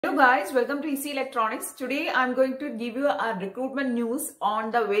Hello guys, welcome to EC Electronics. Today I'm going to give you a recruitment news on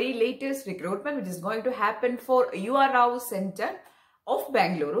the very latest recruitment which is going to happen for ISRO Center of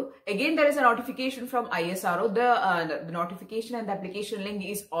Bangalore. Again, there is a notification from ISRO. The notification and the application link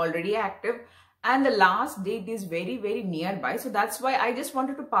is already active and the last date is very nearby. So that's why I just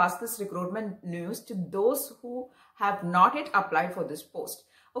wanted to pass this recruitment news to those who have not yet applied for this post.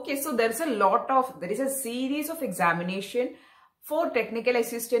 Okay, so there is a series of examination for technical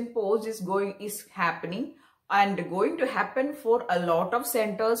assistant post is happening and going to happen for a lot of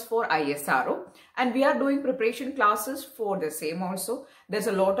centers for ISRO, and we are doing preparation classes for the same also. There's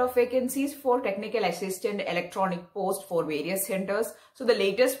a lot of vacancies for technical assistant electronic post for various centers. So the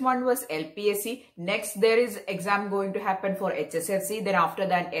latest one was LPSC. Next there is exam going to happen for HSSC, then after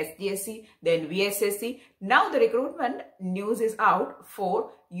that SDSC, then VSSC. Now the recruitment news is out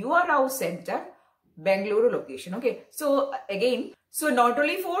for ISRO Center Bangalore location. Okay, so again, so not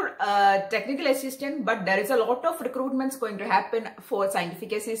only for technical assistant, but there is a lot of recruitments going to happen for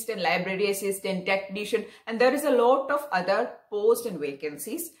scientific assistant, library assistant, technician, and there is a lot of other posts and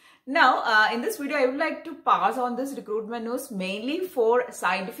vacancies. Now in this video I would like to pass on this recruitment news mainly for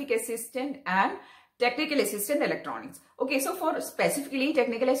scientific assistant and technical assistant electronics. Okay, so for specifically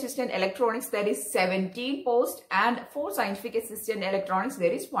technical assistant electronics there is 17 posts, and for scientific assistant electronics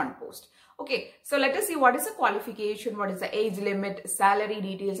there is 1 post. Okay, so let us see what is the qualification, what is the age limit, salary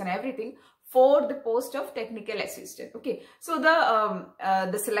details and everything for the post of technical assistant. Okay, so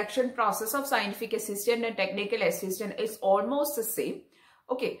the selection process of scientific assistant and technical assistant is almost the same.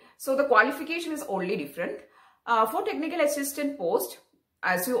 Okay, so the qualification is only different. For technical assistant post,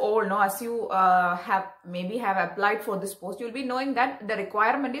 as you all know, as you maybe have applied for this post, you will be knowing that the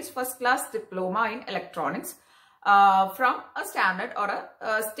requirement is first class diploma in electronics from a standard or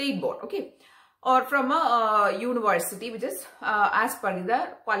a state board, okay, or from a university which is as per the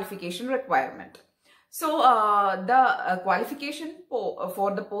qualification requirement. So the qualification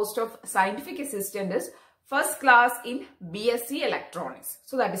for the post of scientific assistant is first class in BSc electronics.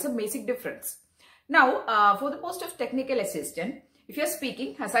 So that is a basic difference. Now for the post of technical assistant, if you are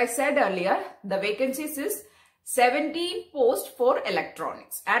speaking, as I said earlier, the vacancies is 17 posts for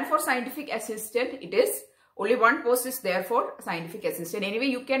electronics, and for scientific assistant it is only 1 post is there for scientific assistant. Anyway,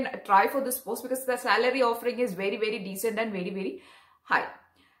 you can try for this post because the salary offering is very decent and very high.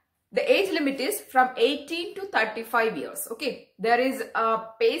 The age limit is from 18 to 35 years. Okay, there is a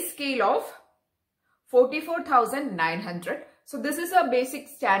pay scale of 44,900. So this is a basic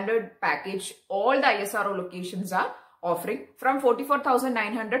standard package. All the ISRO locations are offering from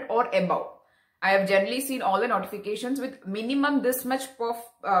 44,900 or above. I have generally seen all the notifications with minimum this much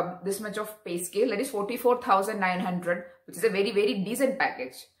of pay scale, that is 44,900, which is a very decent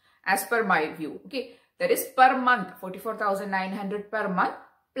package as per my view. Okay, that is per month 44,900 per month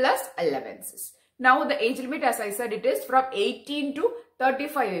plus allowances. Now the age limit, as I said, it is from 18 to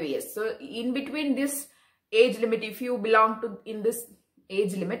 35 years. So in between this age limit, if you belong to in this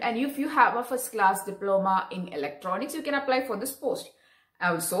age limit and if you have a first class diploma in electronics, you can apply for this post.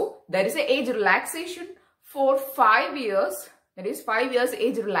 Also, there is an age relaxation for 5 years. That is 5 years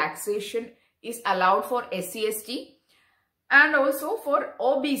age relaxation is allowed for SC/ST, and also for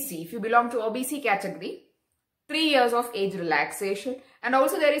OBC. If you belong to OBC category, 3 years of age relaxation, and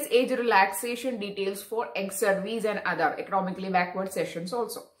also there is age relaxation details for ex-service and other economically backward sessions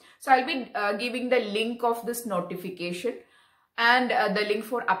also. So I'll be giving the link of this notification and the link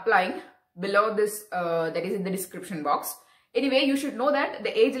for applying below this, that is in the description box. Anyway, you should know that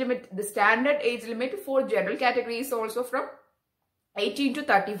the age limit, the standard age limit for general category is also from 18 to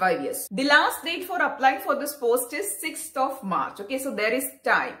 35 years. The last date for applying for this post is 6th of March. Okay, so there is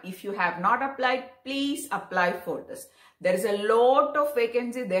time. If you have not applied, please apply for this. There is a lot of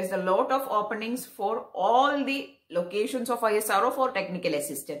vacancies. There is a lot of openings for all the locations of ISRO for technical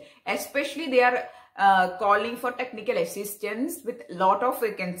assistant. Especially they are calling for technical assistants with lot of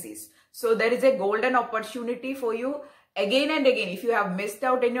vacancies. So there is a golden opportunity for you. Again and again, if you have missed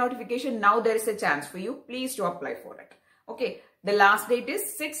out any notification, now there is a chance for you. Please do apply for it. Okay, the last date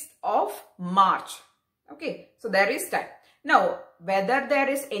is 6th of March. Okay, so there is time. Now, whether there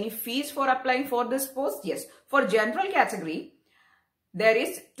is any fees for applying for this post? Yes. For general category, there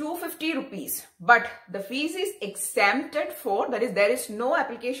is 250 rupees, but the fees is exempted for, that is, there is no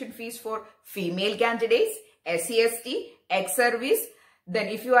application fees for female candidates, SC/ST, ex-service. Then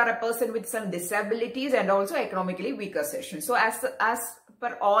if you are a person with some disabilities and also economically weaker section. So as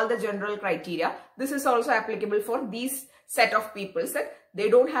per all the general criteria, this is also applicable for these set of people that they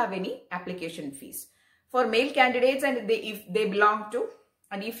don't have any application fees. For male candidates and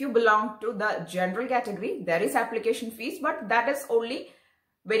if you belong to the general category, there is application fees, but that is only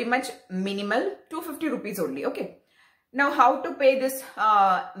very much minimal, 250 rupees only. Okay. Now, how to pay this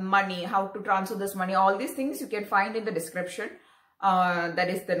money, how to transfer this money, all these things you can find in the description. That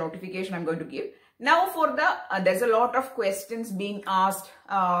is the notification I'm going to give. Now, for the, there's a lot of questions being asked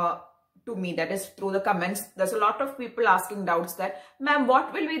to me, that is through the comments. There's a lot of people asking doubts that, ma'am,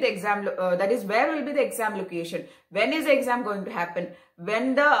 what will be the exam, that is, where will be the exam location? When is the exam going to happen?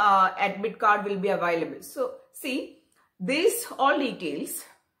 When the admit card will be available? So, see, these all details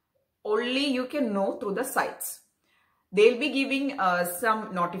only you can know through the sites. They'll be giving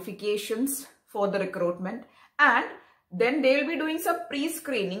some notifications for the recruitment, and then they'll be doing some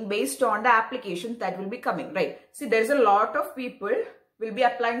pre-screening based on the applications that will be coming, right? See, there's a lot of people will be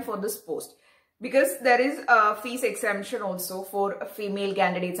applying for this post because there is a fees exemption also for female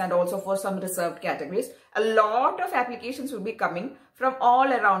candidates and also for some reserved categories. A lot of applications will be coming from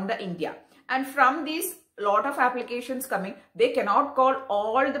all around the India, and from these lot of applications coming, they cannot call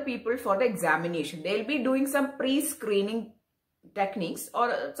all the people for the examination. They'll be doing some pre-screening techniques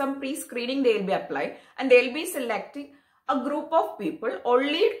or some pre-screening they'll be applying, and they'll be selecting a group of people.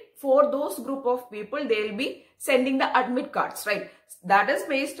 Only for those group of people they'll be sending the admit cards, right? That is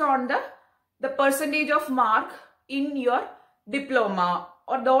based on the percentage of mark in your diploma,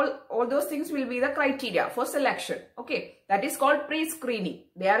 or all those things will be the criteria for selection. Okay, that is called pre-screening.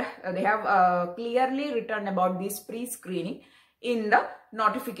 They have clearly written about this pre-screening in the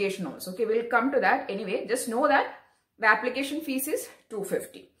notification also. Okay, we'll come to that. Anyway, just know that the application fees is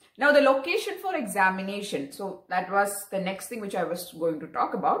 250. Now, the location for examination. So that was the next thing which I was going to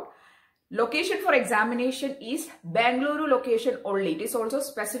talk about. Location for examination is Bangalore location only. It is also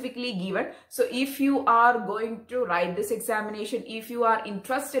specifically given. So if you are going to write this examination, if you are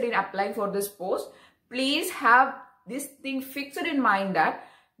interested in applying for this post, please have this thing fixed in mind that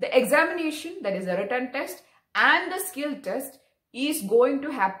the examination, that is the written test and the skill test, is going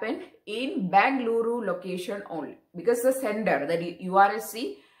to happen in Bangalore location only, because the center, that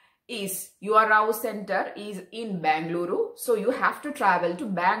URSC is, URO center is in Bangalore. So you have to travel to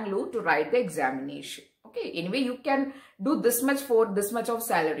Bangalore to write the examination. Okay, anyway, you can do this much for this much of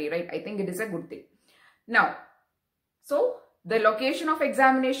salary, right? I think it is a good thing. Now, so the location of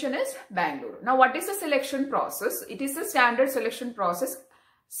examination is Bangalore. Now, what is the selection process? It is a standard selection process,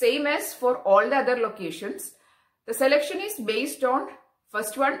 same as for all the other locations. The selection is based on,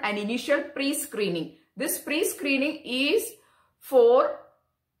 first one, an initial pre-screening. This pre-screening is for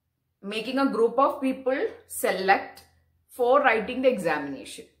making a group of people select for writing the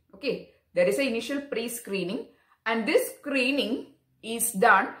examination. Okay, there is an initial pre-screening, and this screening is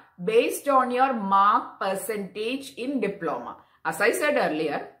done based on your mark percentage in diploma. As I said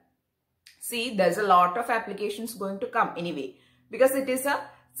earlier, see, there's a lot of applications going to come anyway, because it is a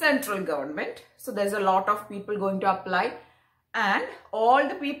central government. So there's a lot of people going to apply, and all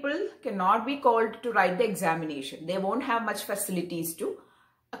the people cannot be called to write the examination. They won't have much facilities to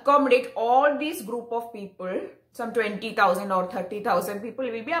accommodate all these group of people. Some 20,000 or 30,000 people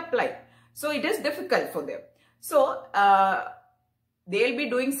will be applying. So it is difficult for them. So they'll be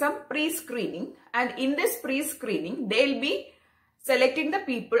doing some pre-screening, and in this pre-screening, they'll be selecting the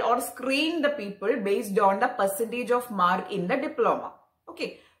people or screen the people based on the percentage of mark in the diploma.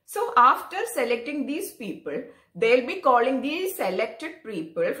 Okay. So after selecting these people, they'll be calling these selected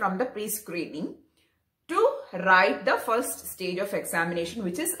people from the pre-screening to write the first stage of examination,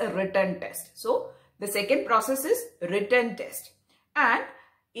 which is a written test. So the second process is written test, and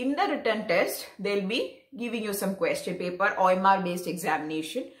in the written test they'll be giving you some question paper, OMR based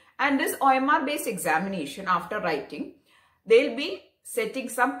examination, and this OMR based examination, after writing, they'll be setting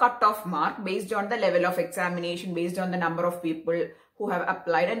some cutoff mark based on the level of examination, based on the number of people who have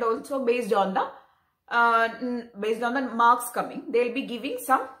applied, and also based on the marks coming. They'll be giving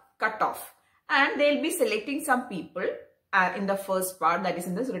some cutoff, and they'll be selecting some people in the first part, that is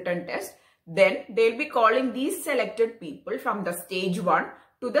in this written test. Then they'll be calling these selected people from the stage 1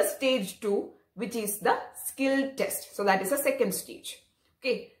 to the stage 2, which is the skill test. So that is the second stage.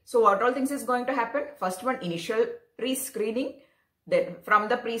 Okay. So what all things is going to happen? First one, initial pre-screening. Then from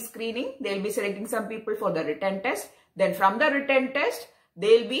the pre-screening, they'll be selecting some people for the written test. Then from the written test,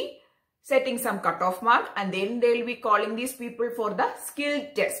 they'll be setting some cutoff mark, and then they'll be calling these people for the skill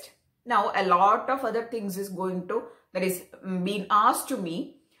test. Now, a lot of other things is going to, that is being asked to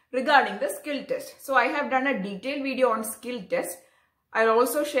me regarding the skill test. So I have done a detailed video on skill test. I'll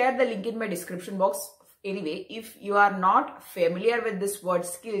also share the link in my description box. Anyway, if you are not familiar with this word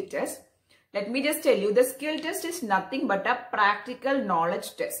skill test, let me just tell you, the skill test is nothing but a practical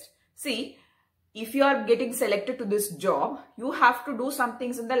knowledge test. See, if you are getting selected to this job, you have to do some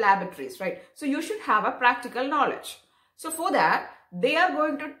things in the laboratories, right? So you should have a practical knowledge. So for that, they are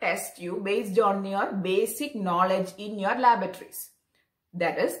going to test you based on your basic knowledge in your laboratories.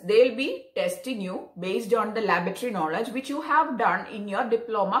 That is, they'll be testing you based on the laboratory knowledge which you have done in your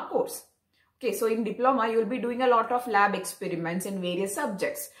diploma course. Okay, so in diploma, you will be doing a lot of lab experiments in various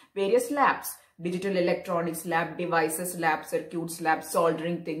subjects, various labs, digital electronics lab, devices lab, circuits lab,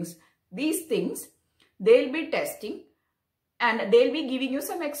 soldering things. These things, they'll be testing and they'll be giving you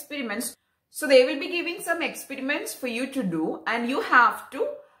some experiments. So they will be giving some experiments for you to do, and you have to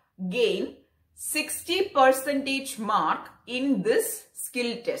gain 60% mark in this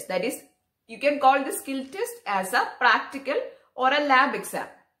skill test. That is, you can call the skill test as a practical or a lab exam.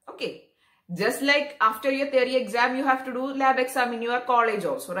 Okay. Just like after your theory exam, you have to do lab exam in your college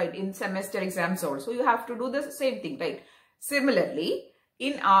also, right? In semester exams also, you have to do the same thing, right? Similarly,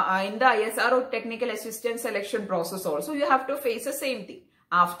 in the ISRO technical assistant selection process also, you have to face the same thing.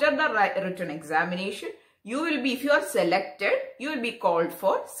 After the written examination, you will be, if you are selected, you will be called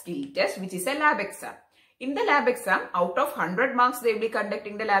for skill test, which is a lab exam. In the lab exam, out of 100 marks, they will be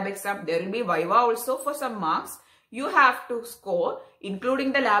conducting the lab exam. There will be viva also for some marks. You have to score,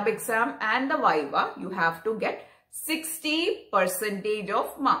 including the lab exam and the viva, you have to get 60%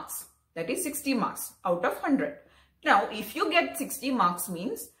 of marks. That is 60 marks out of 100. Now, if you get 60 marks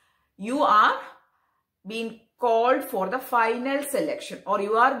means you are being called for the final selection, or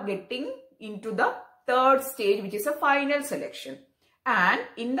you are getting into the third stage, which is a final selection. And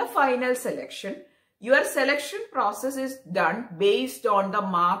in the final selection, your selection process is done based on the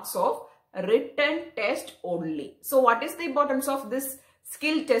marks of written test only. So what is the importance of this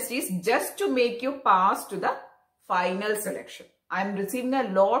skill test is just to make you pass to the final selection. I am receiving a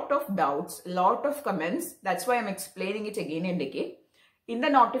lot of doubts, a lot of comments. That's why I am explaining it again and again. In the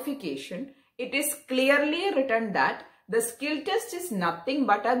notification, it is clearly written that the skill test is nothing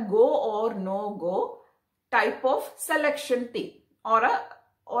but a go or no go type of selection thing, or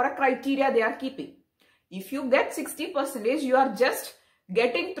a criteria they are keeping. If you get 60%, you are just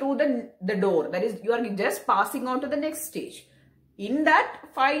getting through the door. That is, you are just passing on to the next stage. In that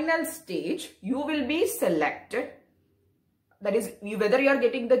final stage, you will be selected. That is, whether you are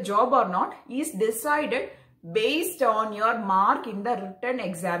getting the job or not is decided based on your mark in the written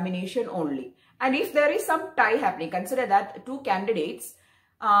examination only. And if there is some tie happening, consider that two candidates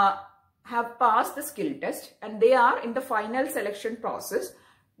have passed the skill test and they are in the final selection process.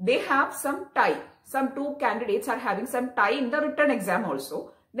 They have some tie. Some two candidates are having some tie in the written exam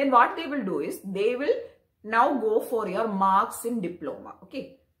also. Then what they will do is they will now go for your marks in diploma.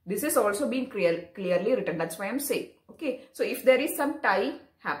 Okay. This is also being clearly written. That's why I'm saying. Okay. So if there is some tie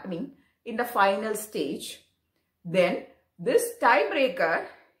happening in the final stage, then this tiebreaker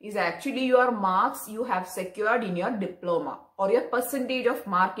is actually your marks you have secured in your diploma, or your percentage of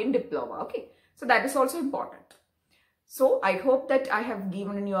mark in diploma. Okay. So that is also important. So I hope that I have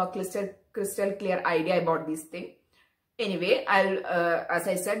given you a crystal clear idea about this thing. Anyway, as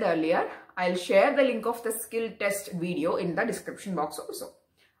I said earlier, I'll share the link of the skill test video in the description box also.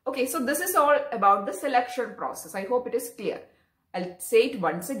 Okay, so this is all about the selection process. I hope it is clear. I'll say it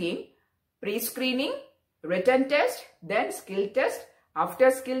once again. Pre-screening, written test, then skill test.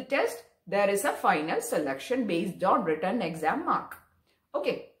 After skill test, there is a final selection based on written exam mark.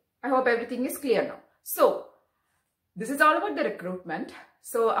 Okay, I hope everything is clear now. So, this is all about the recruitment.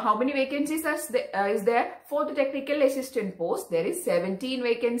 So, how many vacancies is there? For the technical assistant post, there is 17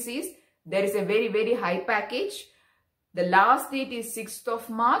 vacancies. There is a very, very high package. The last date is 6th of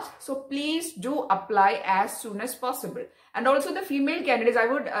March. So, please do apply as soon as possible. And also the female candidates, I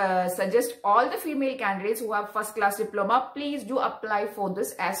would suggest all the female candidates who have first class diploma, please do apply for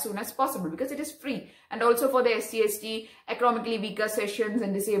this as soon as possible because it is free. And also for the SC, ST, economically weaker sessions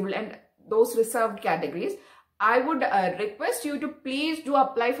and disabled and those reserved categories, I would request you to please do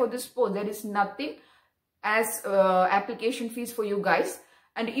apply for this post. There is nothing as application fees for you guys.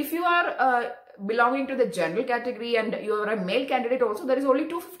 And if you are belonging to the general category and you are a male candidate also, there is only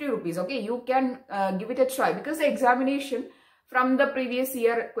 250 rupees. Okay, you can give it a try because the examination from the previous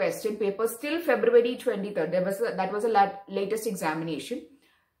year question paper till February 23rd, that was a latest examination.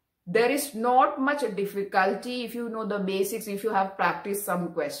 There is not much difficulty if you know the basics, if you have practiced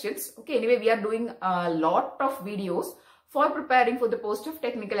some questions. Okay, anyway, we are doing a lot of videos for preparing for the post of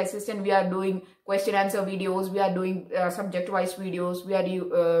technical assistant. We are doing question answer videos, we are doing subject wise videos, we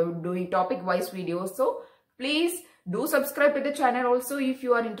are doing topic wise videos. So please do subscribe to the channel also if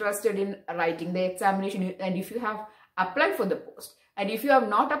you are interested in writing the examination and if you have applied for the post. And if you have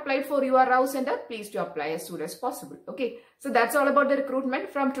not applied for URO center, please do apply as soon as possible. Okay, so that's all about the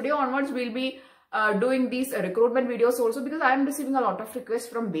recruitment. From today onwards, we'll be doing these recruitment videos also because I am receiving a lot of requests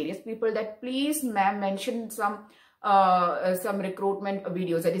from various people that please ma'am mention some some recruitment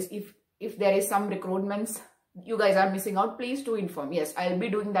videos. That is, if there is some recruitments you guys are missing out, please do inform. Yes, I'll be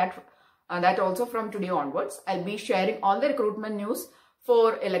doing that. That also from today onwards. I'll be sharing all the recruitment news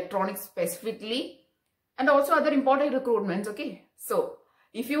for electronics specifically and also other important recruitments. Okay, so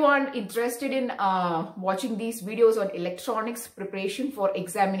if you are interested in watching these videos on electronics preparation for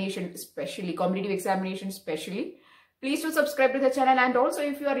examination, especially competitive examination especially, please do subscribe to the channel. And also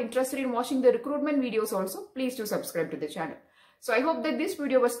if you are interested in watching the recruitment videos also, please do subscribe to the channel. So I hope that this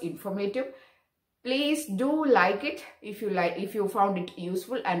video was informative. Please do like it if you found it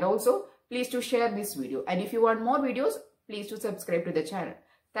useful, and also please do share this video. And if you want more videos, please do subscribe to the channel.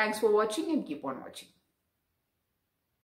 Thanks for watching and keep on watching.